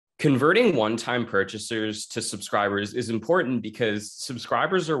Converting one-time purchasers to subscribers is important because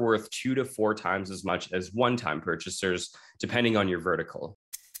subscribers are worth 2 to 4 times as much as one-time purchasers, depending on your vertical.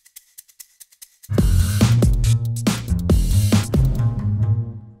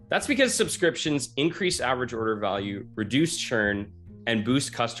 That's because subscriptions increase average order value, reduce churn, and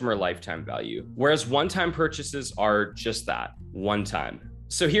boost customer lifetime value, whereas one-time purchases are just that, one time.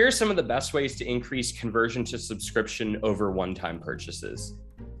 So here are some of the best ways to increase conversion to subscription over one-time purchases.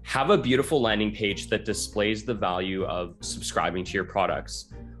 Have a beautiful landing page that displays the value of subscribing to your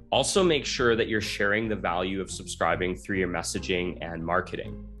products. Also make sure that you're sharing the value of subscribing through your messaging and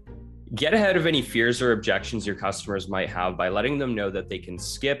marketing. Get ahead of any fears or objections your customers might have by letting them know that they can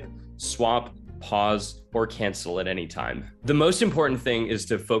skip, swap, pause, or cancel at any time. The most important thing is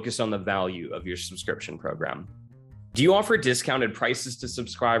to focus on the value of your subscription program. Do you offer discounted prices to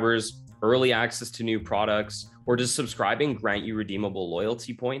subscribers, early access to new products, or does subscribing grant you redeemable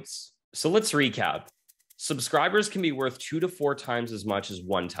loyalty points? So let's recap. Subscribers can be worth 2 to 4 times as much as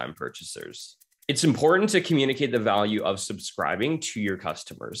one-time purchasers. It's important to communicate the value of subscribing to your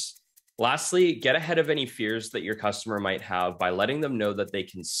customers. Lastly, get ahead of any fears that your customer might have by letting them know that they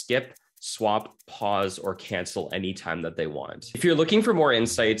can skip, swap, pause, or cancel anytime that they want. If you're looking for more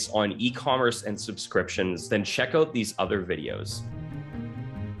insights on e-commerce and subscriptions, then check out these other videos.